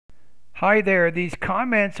Hi there, these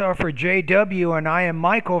comments are for JW and I am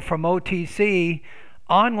Michael from OTC,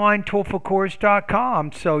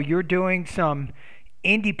 OnlineTOEFLCourse.com. So you're doing some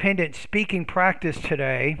independent speaking practice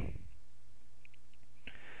today.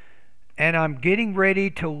 And I'm getting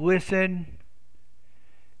ready to listen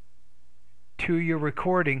to your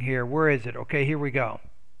recording here. Where is it? Okay, here we go.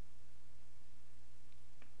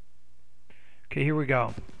 Okay, here we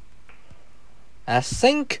go. I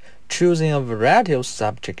think choosing a variety of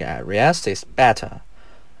subject areas is better.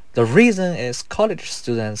 The reason is college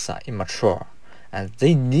students are immature, and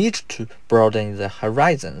they need to broaden their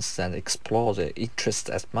horizons and explore their interests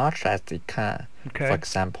as much as they can. Okay. For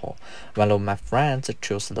example, one of my friends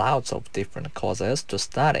chose lots of different courses to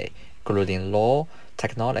study, including law,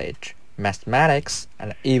 technology, mathematics,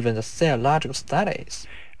 and even the theological studies,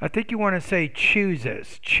 I think you want to say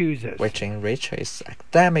chooses, which enrich his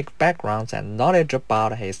academic background and knowledge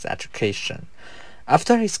about his education.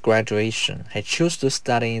 After his graduation, he chose to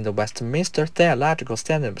study in the Westminster Theological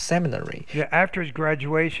Seminary Yeah, after his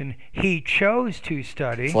graduation, he chose to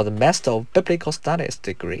study for the Master of Biblical Studies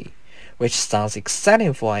degree, which sounds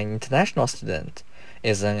exciting for an international student,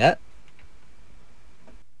 isn't it?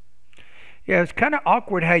 Yeah, it's kind of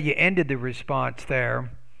awkward how you ended the response there.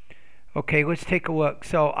 Okay, let's take a look.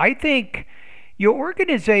 So I think your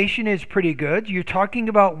organization is pretty good. You're talking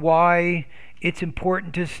about why it's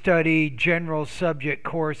important to study general subject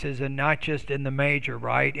courses and not just in the major,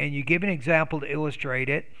 right? And you give an example to illustrate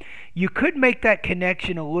it. You could make that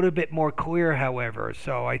connection a little bit more clear, however.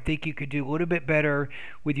 So I think you could do a little bit better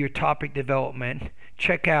with your topic development.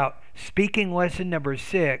 Check out speaking lesson number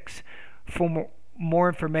 6 for more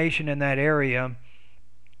information in that area.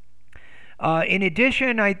 In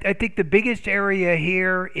addition, I think the biggest area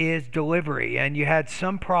here is delivery, and you had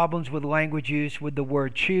some problems with language use with the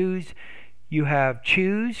word choose. You have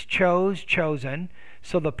choose, chose, chosen,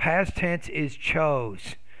 so the past tense is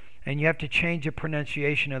chose, and you have to change the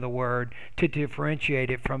pronunciation of the word to differentiate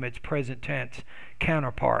it from its present tense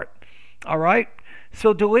counterpart. All right,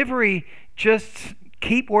 so delivery, just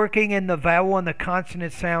keep working in the vowel and the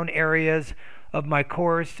consonant sound areas of my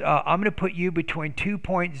course. I'm going to put you between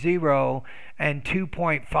 2.0 and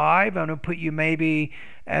 2.5. I'm going to put you maybe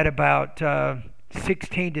at about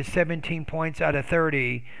 16 to 17 points out of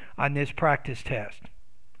 30 on this practice test.